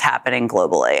watching what's happening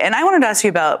globally. And I wanted to ask you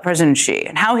about President Xi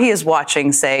and how he is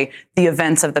watching, say, the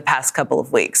events of the past couple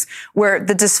of weeks, where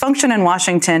the dysfunction in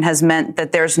Washington has meant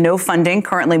that there's no funding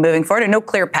currently moving forward and no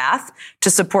clear path to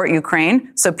support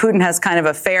Ukraine. So Putin has kind of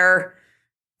a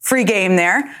free game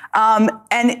there.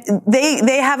 And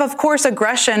they have, of course,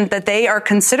 aggression that they are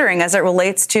considering as it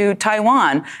relates to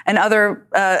Taiwan and other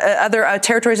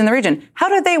territories in the region. How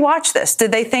did they watch this?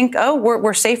 Did they think,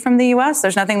 we're safe from the U.S.?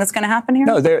 There's nothing that's going to happen here?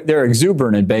 No, they're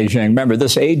exuberant in Beijing. Remember,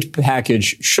 this aid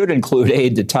package should include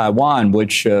aid to Taiwan,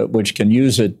 which can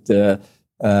use it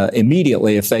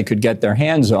immediately if they could get their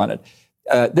hands on it.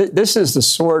 This is the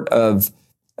sort of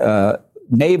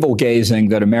navel gazing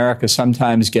that America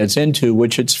sometimes gets into,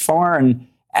 which its foreign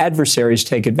adversaries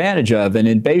take advantage of. And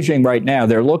in Beijing right now,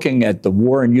 they're looking at the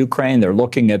war in Ukraine, they're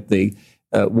looking at the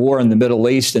war in the Middle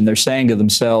East, and they're saying to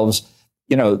themselves,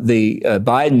 the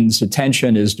Biden's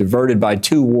attention is diverted by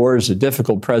two wars, a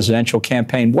difficult presidential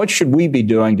campaign. What should we be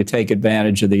doing to take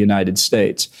advantage of the United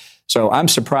States? So I'm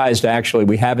surprised, actually,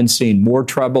 we haven't seen more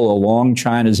trouble along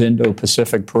China's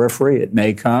Indo-Pacific periphery. It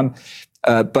may come.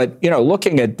 But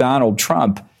looking at Donald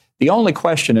Trump, the only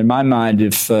question in my mind,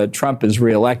 if Trump is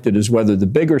reelected, is whether the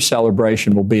bigger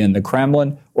celebration will be in the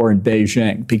Kremlin or in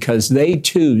Beijing, because they,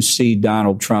 too, see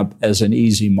Donald Trump as an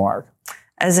easy mark.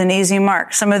 As an easy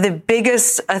mark. Some of the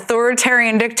biggest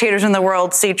authoritarian dictators in the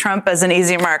world see Trump as an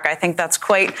easy mark. I think that's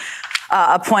quite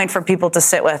a point for people to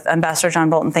sit with. Ambassador John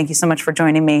Bolton, thank you so much for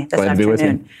joining me this afternoon. Glad to be with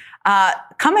you.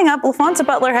 Coming up, LaFonza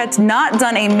Butler has not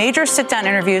done a major sit-down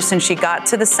interview since she got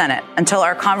to the Senate until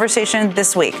our conversation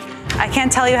this week. I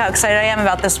can't tell you how excited I am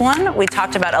about this one. We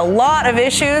talked about a lot of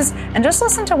issues, and just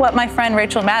listen to what my friend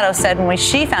Rachel Maddow said when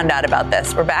she found out about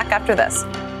this. We're back after this.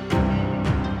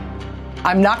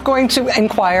 I'm not going to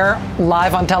inquire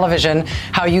live on television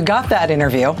how you got that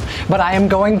interview, but I am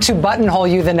going to buttonhole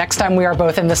you the next time we are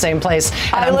both in the same place.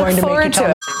 And I'm going to make you tell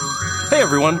me. Hey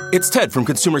everyone, it's Ted from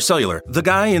Consumer Cellular, the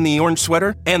guy in the orange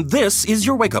sweater, and this is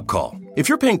your wake-up call. If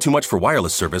you're paying too much for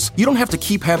wireless service, you don't have to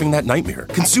keep having that nightmare.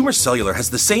 Consumer Cellular has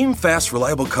the same fast,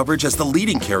 reliable coverage as the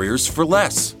leading carriers for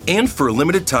less. And for a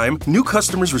limited time, new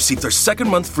customers receive their second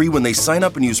month free when they sign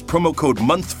up and use promo code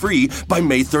MONTHFREE by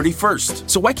May 31st.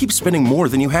 So why keep spending more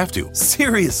than you have to?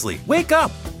 Seriously, wake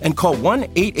up and call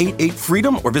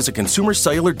 1-888-FREEDOM or visit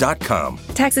consumercellular.com.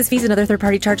 Taxes, fees, and other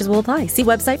third-party charges will apply. See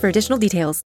website for additional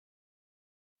details.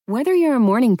 Whether you're a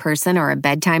morning person or a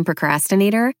bedtime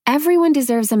procrastinator, everyone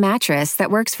deserves a mattress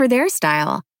that works for their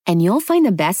style. And you'll find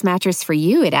the best mattress for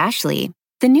you at Ashley.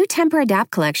 The new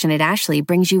Tempur-Adapt collection at Ashley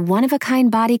brings you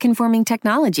one-of-a-kind body-conforming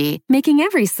technology, making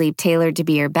every sleep tailored to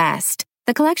be your best.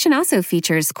 The collection also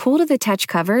features cool-to-the-touch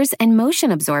covers and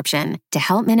motion absorption to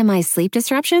help minimize sleep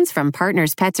disruptions from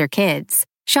partners, pets, or kids.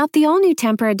 Shop the all-new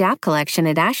Tempur-Adapt collection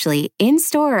at Ashley,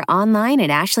 in-store or online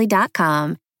at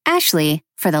ashley.com. Ashley,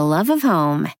 for the love of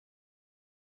home.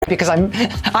 Because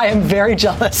I am very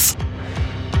jealous.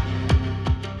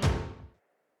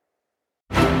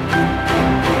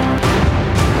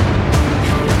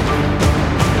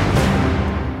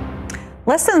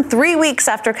 Less than 3 weeks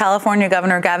after California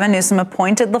Governor Gavin Newsom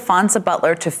appointed LaFonza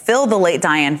Butler to fill the late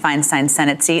Dianne Feinstein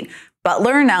Senate seat,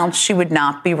 Butler announced she would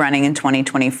not be running in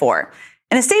 2024.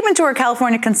 In a statement to her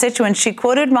California constituents, she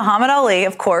quoted Muhammad Ali,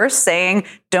 of course, saying,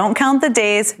 "Don't count the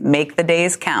days, make the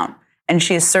days count." And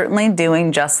she is certainly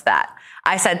doing just that.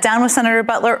 I sat down with Senator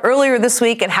Butler earlier this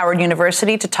week at Howard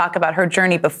University to talk about her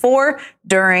journey before,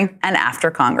 during, and after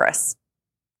Congress.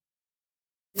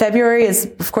 February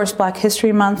is, of course, Black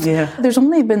History Month. Yeah. There's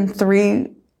only been 3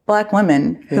 Black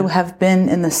women who have been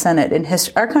in the Senate in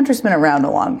history. Our country's been around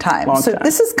a long time.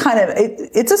 This is kind of,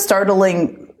 it's a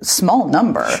startling small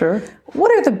number. Sure.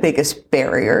 What are the biggest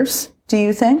barriers, do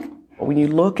you think? When you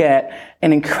look at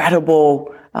an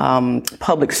incredible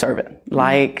public servant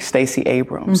like Stacey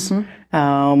Abrams,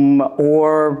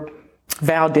 or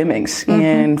Val Demings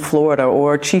in Florida,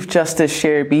 or Chief Justice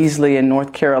Sherry Beasley in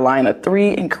North Carolina,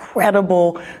 3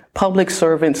 incredible public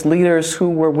servants, leaders who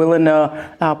were willing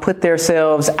to put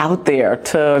themselves out there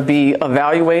to be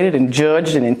evaluated and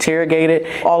judged and interrogated.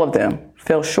 All of them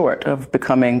fell short of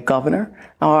becoming governor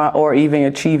or even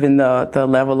achieving the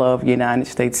level of United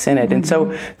States Senate. And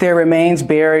so there remains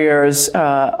barriers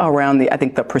around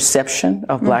the perception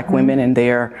of Black women and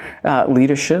their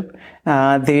leadership.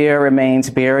 There remains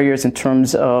barriers in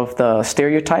terms of the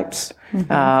stereotypes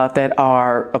that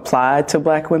are applied to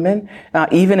Black women.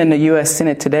 Even in the U.S.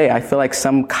 Senate today, I feel like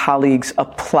some colleagues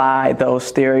apply those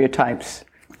stereotypes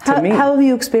to me. How have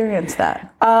you experienced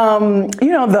that?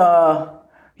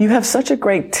 You have such a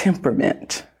great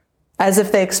temperament. As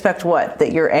if they expect what?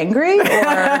 That you're angry?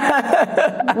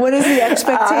 Or what is the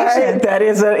expectation? That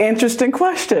is an interesting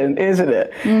question, isn't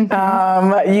it?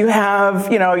 You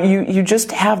have, you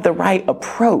just have the right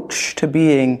approach to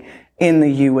being in the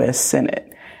U.S.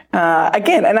 Senate.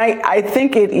 Again, and I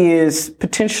think it is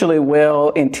potentially well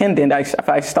intended. If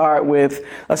I start with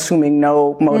assuming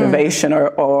no motivation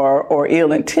or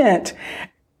ill intent,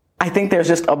 I think there's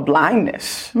just a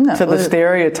blindness to the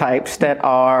stereotypes that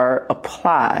are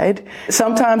applied.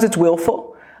 Sometimes it's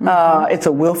willful. It's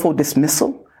a willful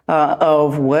dismissal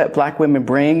of what Black women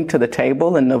bring to the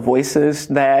table and the voices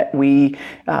that we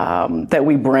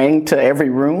bring to every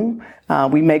room.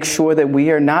 We make sure that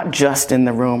we are not just in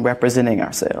the room representing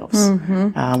ourselves.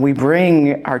 We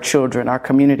bring our children, our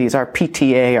communities, our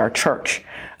PTA, our church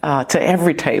to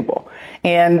every table.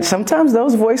 And sometimes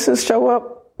those voices show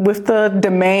up with the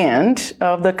demand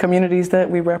of the communities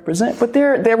that we represent. But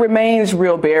there remains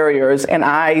real barriers, and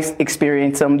I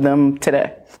experience them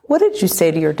today. What did you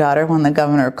say to your daughter when the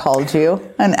governor called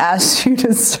you and asked you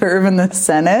to serve in the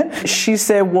Senate? She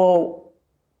said, well,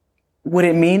 would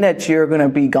it mean that you're going to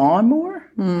be gone more?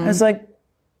 I was like,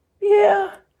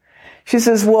 yeah. She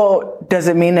says, well, does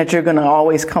it mean that you're going to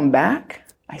always come back?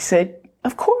 I said,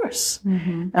 of course.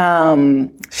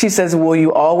 She says, will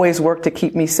you always work to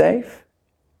keep me safe?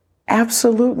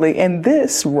 Absolutely. And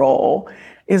this role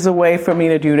is a way for me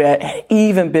to do that at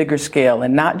even bigger scale,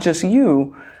 and not just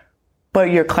you, but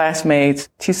your classmates.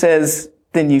 She says,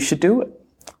 then you should do it.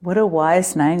 What a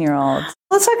wise 9-year-old.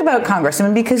 Let's talk about Congress.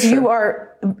 Because you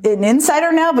are an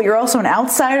insider now, but you're also an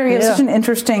outsider. You have such an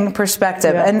interesting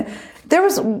perspective. And there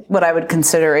was what I would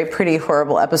consider a pretty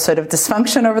horrible episode of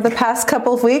dysfunction over the past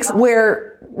couple of weeks,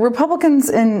 where Republicans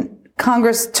in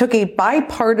Congress took a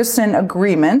bipartisan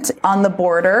agreement on the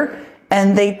border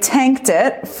and they tanked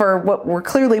it for what were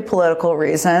clearly political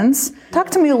reasons. Talk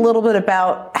to me a little bit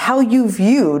about how you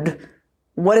viewed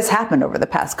what has happened over the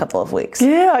past couple of weeks.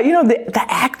 Yeah, the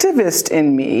activist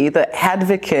in me, the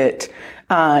advocate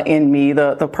in me,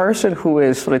 the person who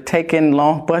is sort of taking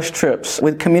long bus trips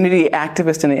with community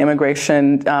activists in the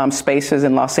immigration spaces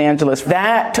in Los Angeles,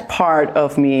 that part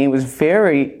of me was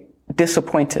very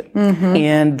disappointed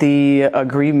in the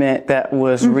agreement that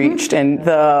was reached. And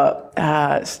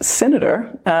the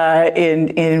senator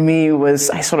in me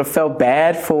I sort of felt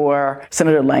bad for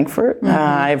Senator Langford.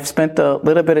 I've spent a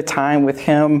little bit of time with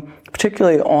him,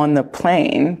 particularly on the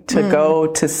plane, to go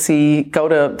to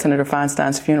Senator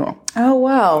Feinstein's funeral. Oh,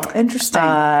 wow. Interesting.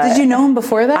 Did you know him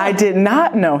before that? I did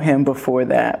not know him before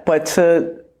that, but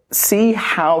to see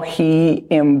how he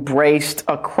embraced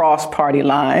across party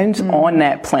lines on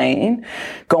that plane,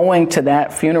 going to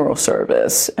that funeral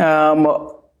service,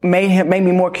 made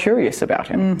me more curious about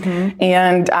him.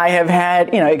 And I have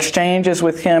had, exchanges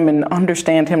with him and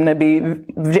understand him to be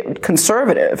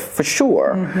conservative for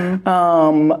sure,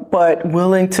 but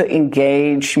willing to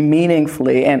engage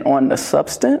meaningfully and on the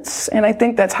substance. And I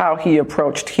think that's how he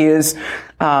approached his,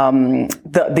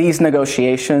 these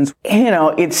negotiations.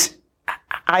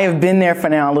 I have been there for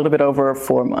now a little bit over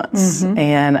 4 months,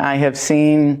 and I have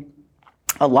seen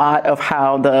a lot of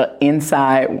how the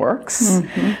inside works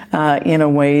in a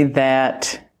way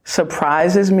that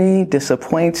surprises me,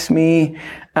 disappoints me,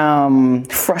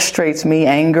 frustrates me,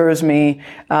 angers me,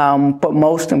 but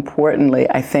most importantly,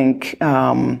 I think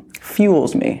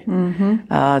fuels me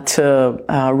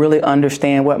to really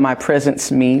understand what my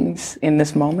presence means in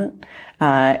this moment,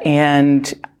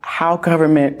 and how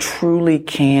government truly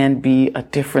can be a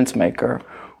difference maker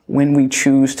when we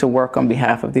choose to work on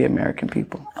behalf of the American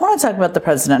people. I want to talk about the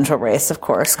presidential race, of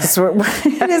course, because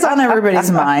it is on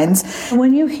everybody's minds.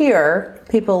 When you hear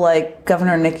people like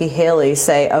Governor Nikki Haley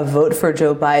say a vote for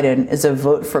Joe Biden is a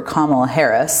vote for Kamala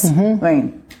Harris, I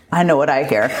mean, I know what I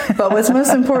hear, but what's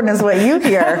most important is what you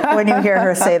hear when you hear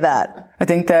her say that. I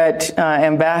think that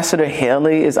Ambassador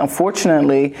Haley is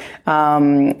unfortunately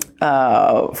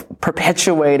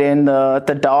perpetuating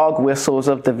the dog whistles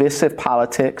of divisive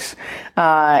politics,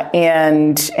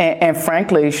 and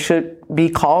frankly should be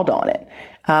called on it.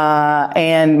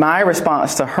 And my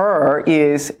response to her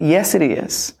is, yes, it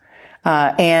is.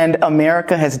 And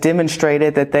America has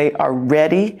demonstrated that they are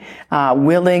ready,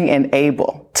 willing, and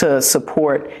able to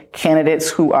support candidates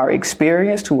who are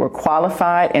experienced, who are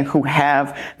qualified, and who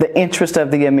have the interest of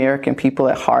the American people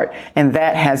at heart. And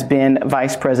that has been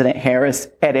Vice President Harris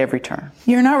at every turn.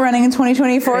 You're not running in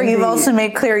 2024. Indeed. You've also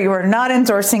made clear you are not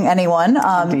endorsing anyone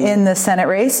in the Senate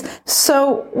race.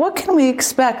 So what can we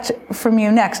expect from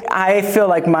you next? I feel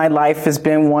like my life has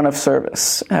been one of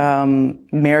service.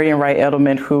 Marian Wright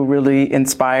Edelman, who really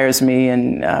inspires me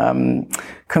and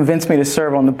convinced me to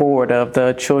serve on the board of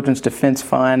the Children's Defense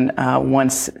Fund,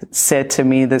 once said to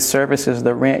me that service is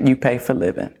the rent you pay for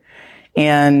living.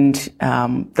 And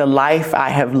the life I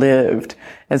have lived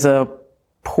as a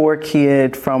poor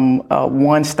kid from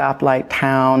one stoplight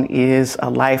town is a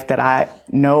life that I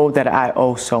know that I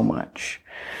owe so much.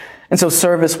 And so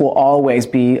service will always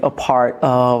be a part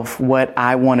of what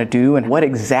I want to do, and what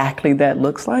exactly that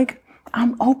looks like,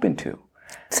 I'm open to.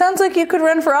 Sounds like you could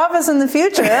run for office in the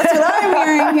future. That's what I'm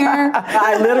hearing here.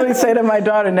 I literally say to my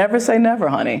daughter, never say never,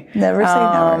 honey. Never say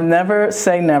never. Never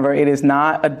say never. It is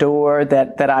not a door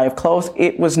that I have closed.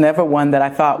 It was never one that I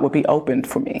thought would be opened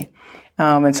for me.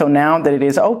 And so now that it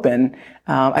is open,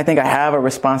 I think I have a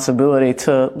responsibility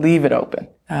to leave it open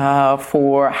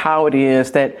for how it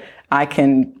is that I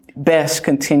can best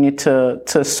continue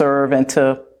to serve and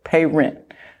to pay rent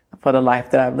for the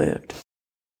life that I've lived.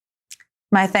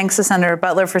 My thanks to Senator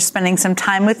Butler for spending some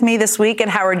time with me this week at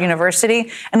Howard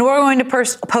University. And we're going to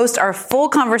post our full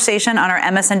conversation on our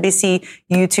MSNBC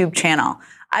YouTube channel.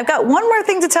 I've got one more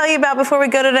thing to tell you about before we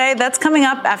go today. That's coming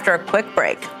up after a quick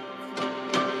break.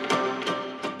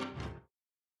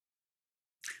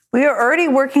 We are already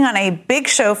working on a big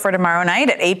show for tomorrow night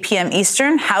at 8 p.m.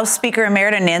 Eastern. House Speaker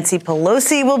Emerita Nancy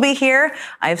Pelosi will be here.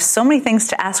 I have so many things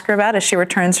to ask her about as she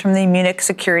returns from the Munich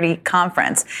Security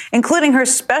Conference, including her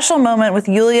special moment with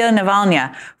Yulia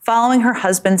Navalny following her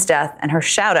husband's death and her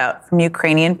shout out from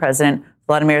Ukrainian President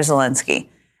Vladimir Zelensky.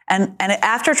 And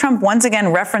after Trump once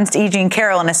again referenced E. Jean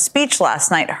Carroll in a speech last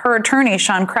night, her attorney,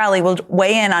 Sean Crowley, will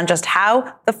weigh in on just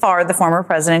how far the former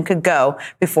president could go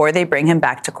before they bring him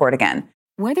back to court again.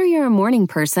 Whether you're a morning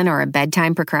person or a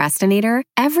bedtime procrastinator,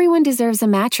 everyone deserves a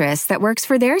mattress that works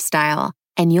for their style.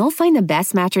 And you'll find the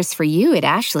best mattress for you at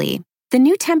Ashley. The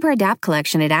new Temper-Adapt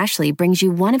collection at Ashley brings you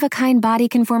one-of-a-kind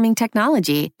body-conforming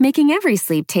technology, making every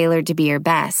sleep tailored to be your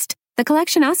best. The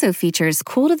collection also features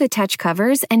cool-to-the-touch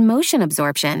covers and motion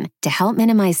absorption to help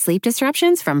minimize sleep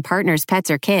disruptions from partners,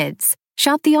 pets, or kids.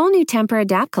 Shop the all-new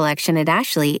Tempur-Adapt collection at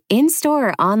Ashley in-store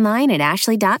or online at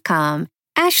ashley.com.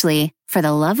 Ashley, for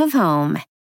the love of home.